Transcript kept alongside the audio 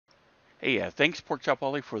Hey, thanks Pork Chop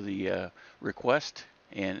Ollie for the request.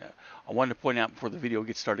 And I wanted to point out before the video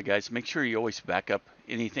gets started, guys, make sure you always back up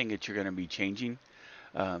anything that you're going to be changing.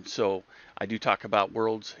 So I do talk about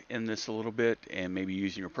worlds in this a little bit and maybe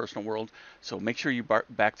using your personal world. So make sure you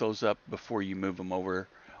back those up before you move them over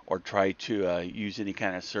or try to use any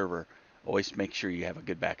kind of server. Always make sure you have a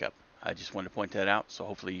good backup. I just wanted to point that out. So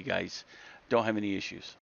hopefully you guys don't have any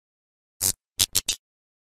issues.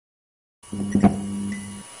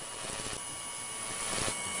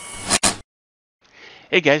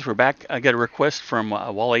 Hey guys, we're back. I got a request from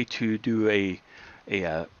Wally to do a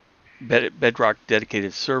Bedrock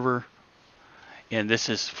dedicated server, and this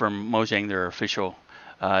is from Mojang, their official.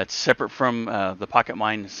 It's separate from the Pocket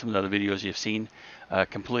Mine, some of the other videos you've seen.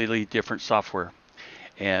 Completely different software.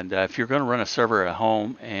 And if you're going to run a server at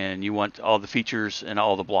home and you want all the features and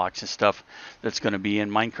all the blocks and stuff that's going to be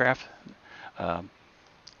in Minecraft,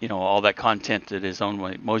 all that content that is owned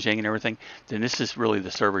by Mojang and everything, then this is really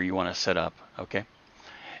the server you want to set up. Okay.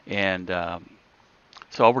 And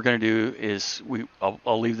so all we're going to do is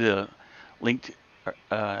I'll leave the link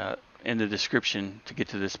in the description to get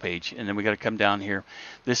to this page, and then we got to come down here.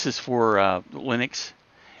 This is for Linux,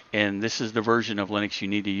 and this is the version of Linux you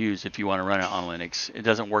need to use if you want to run it on Linux. It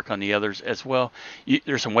doesn't work on the others as well.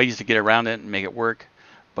 There's some ways to get around it and make it work,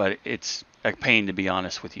 but it's a pain, to be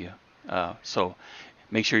honest with you. So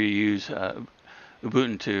make sure you use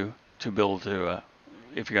Ubuntu to build to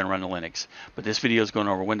if you're going to run the Linux. But this video is going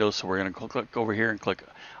over Windows, so we're going to click over here and click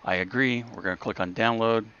I agree. We're going to click on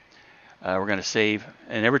download. We're going to save.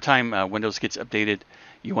 And every time Windows gets updated,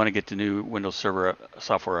 you want to get the new Windows Server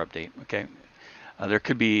software update. Okay. There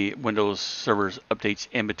could be Windows Server updates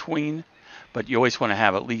in between, but you always want to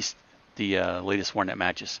have at least the latest one that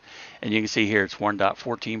matches. And you can see here it's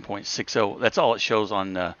 1.14.60. That's all it shows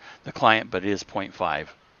on the client, but it is 0.5.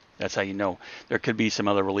 That's how you know. There could be some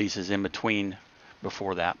other releases in between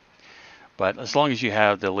before that, but as long as you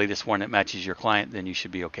have the latest one that matches your client, then you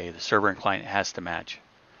should be okay. The server and client has to match.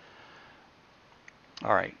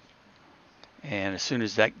 All right, and as soon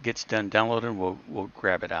as that gets done downloading, we'll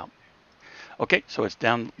grab it out. Okay, so it's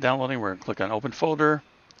downloading. We're gonna click on open folder.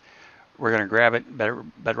 We're gonna grab it.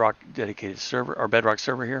 Bedrock Dedicated Server, or Bedrock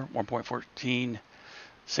Server here,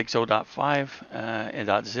 1.14.60.5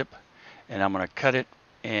 and .zip, and I'm gonna cut it,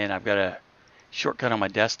 and I've got a shortcut on my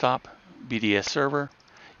desktop, BDS server.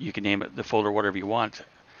 You can name it the folder whatever you want,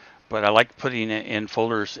 but I like putting it in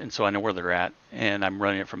folders, and so I know where they're at, and I'm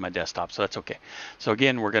running it from my desktop, so that's okay. So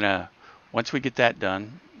again, we're gonna, once we get that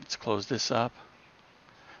done, let's close this up.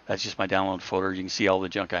 That's just my download folder. You can see all the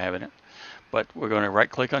junk I have in it, but we're going to right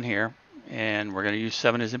click on here, and we're going to use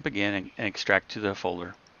 7-zip again and extract to the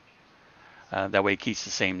folder. That way it keeps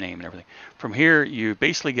the same name and everything. From here, you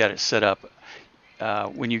basically got it set up.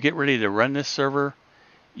 When you get ready to run this server,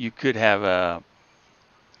 you could have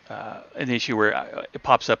an issue where it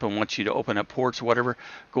pops up and wants you to open up ports or whatever.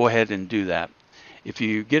 Go ahead and do that. If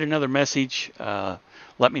you get another message,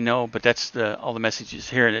 let me know, but that's all the messages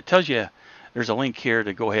here, and it tells you there's a link here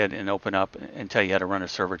to go ahead and open up and tell you how to run a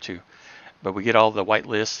server too. But we get all the white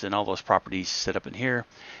lists and all those properties set up in here.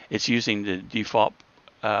 It's using the default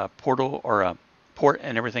portal or port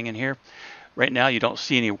and everything in here. Right now you don't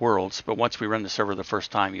see any worlds, but once we run the server the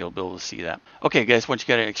first time, you'll be able to see that. Okay guys, once you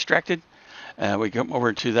got it extracted, we come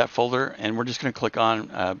over to that folder, and we're just going to click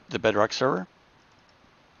on the Bedrock server.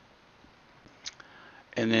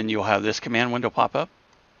 And then you'll have this command window pop up,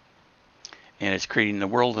 and it's creating the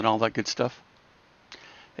world and all that good stuff.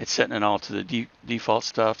 It's setting it all to the default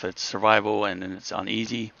stuff. It's survival, and then it's on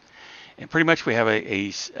easy. And pretty much we have a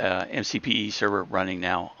MCBE server running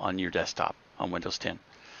now on your desktop on Windows 10.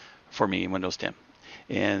 For me, Windows 10.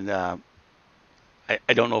 And I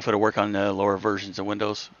don't know if it'll work on the lower versions of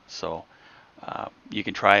Windows, so you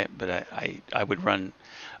can try it, but I would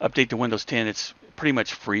update to Windows 10. It's pretty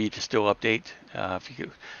much free to still update if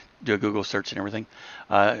you do a Google search and everything.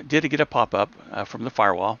 Did get a pop-up from the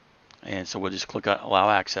firewall, and so we'll just click on Allow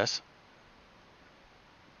Access.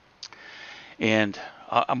 And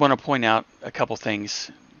I'm going to point out a couple things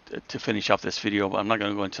to finish off this video, but I'm not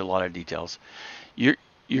going to go into a lot of details. You're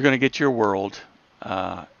going to get your world.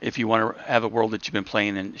 If you want to have a world that you've been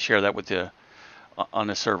playing and share that with on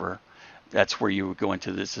the server, that's where you would go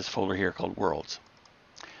into this folder here called Worlds.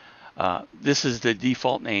 This is the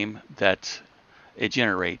default name that it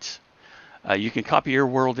generates. You can copy your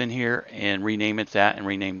world in here and rename it that, and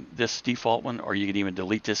rename this default one, or you can even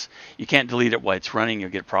delete this. You can't delete it while it's running, you'll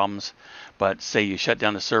get problems. But say you shut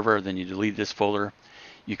down the server, then you delete this folder.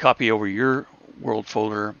 You copy over your world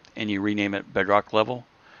folder and you rename it Bedrock level.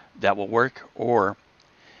 That will work. Or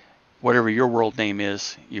whatever your world name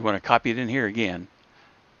is, you want to copy it in here again,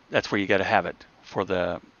 that's where you got to have it for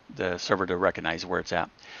the server to recognize where it's at.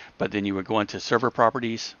 But then you would go into server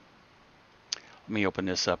properties. Let me open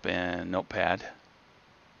this up in Notepad.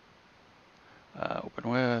 Open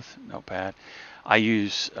with Notepad. I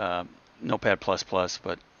use Notepad++,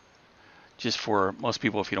 but just for most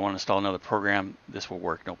people, if you don't want to install another program, this will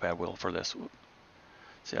work. Notepad will for this.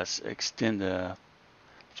 So let's extend the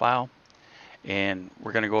file, and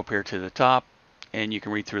we're going to go up here to the top, and you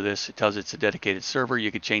can read through this. It tells it's a dedicated server.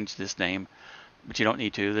 You could change this name, but you don't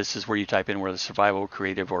need to. This is where you type in whether survival,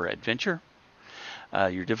 creative, or adventure.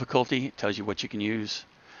 Your difficulty, it tells you what you can use.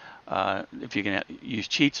 If you can use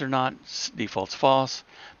cheats or not. Default's false.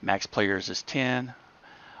 Max players is 10.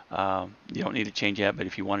 You don't need to change that, but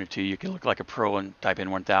if you wanted to, you could look like a pro and type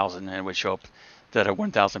in 1,000, and it would show up that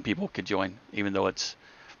 1,000 people could join, even though it's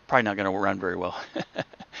probably not going to run very well.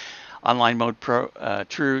 Online mode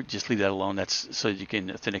true, just leave that alone. That's so you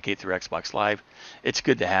can authenticate through Xbox Live. It's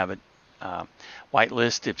good to have it.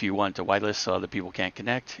 Whitelist, if you want to whitelist so other people can't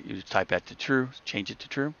connect, you type that to true, change it to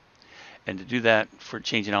true. And to do that, for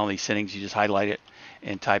changing all these settings, you just highlight it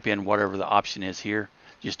and type in whatever the option is here.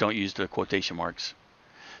 Just don't use the quotation marks.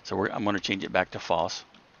 So I'm going to change it back to false.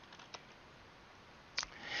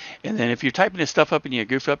 And then if you're typing this stuff up and you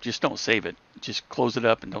goof up, just don't save it. Just close it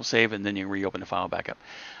up and don't save, and then you reopen the file back up.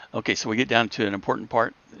 Okay, so we get down to an important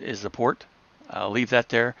part, is the port. I'll leave that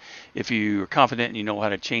there. If you're confident and you know how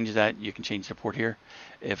to change that, you can change the port here.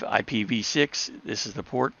 If IPv6, this is the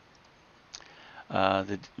port.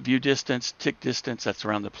 The view distance, tick distance, that's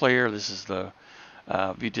around the player. This is the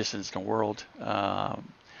view distance in the world.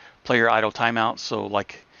 Player idle timeout, so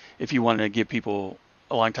like if you want to give people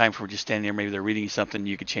a long time for just standing there, maybe they're reading something,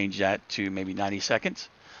 you could change that to maybe 90 seconds.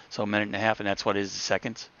 So a minute and a half, and that's what is the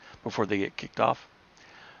seconds before they get kicked off.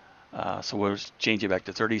 So we'll change it back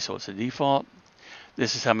to 30, so it's a default.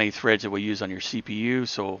 This is how many threads that we use on your CPU.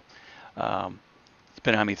 So depending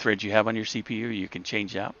on how many threads you have on your CPU, you can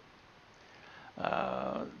change that.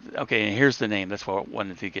 Okay, and here's the name. That's what I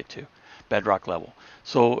wanted to get to. Bedrock level.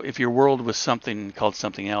 So if your world was something called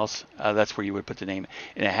something else, that's where you would put the name.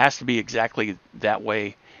 And it has to be exactly that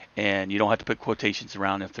way. And you don't have to put quotations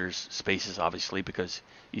around if there's spaces, obviously, because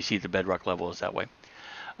you see the bedrock level is that way.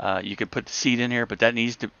 You could put the seed in here, but that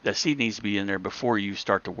seed needs to be in there before you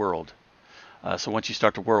start the world. So once you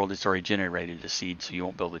start the world, it's already generated the seed, so you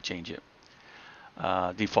won't be able to change it.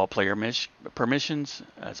 Default player permissions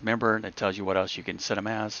as member, and it tells you what else you can set them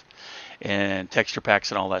as, and texture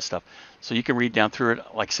packs and all that stuff. So you can read down through it.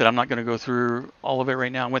 Like I said, I'm not going to go through all of it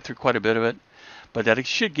right now. I went through quite a bit of it, but that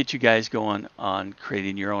should get you guys going on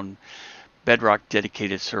creating your own Bedrock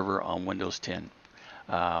dedicated server on Windows 10.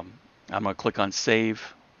 I'm going to click on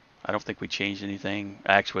save. I don't think we changed anything.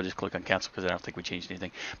 Actually, we'll just click on cancel because I don't think we changed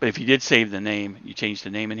anything. But if you did save the name, you changed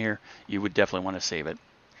the name in here, you would definitely want to save it.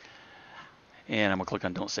 And I'm going to click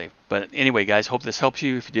on don't save. But anyway, guys, hope this helps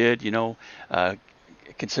you. If you did,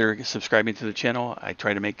 consider subscribing to the channel. I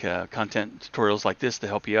try to make content tutorials like this to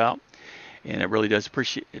help you out. And it really does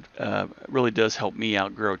really does help me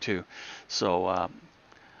out grow too. So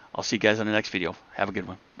I'll see you guys on the next video. Have a good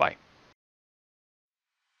one. Bye.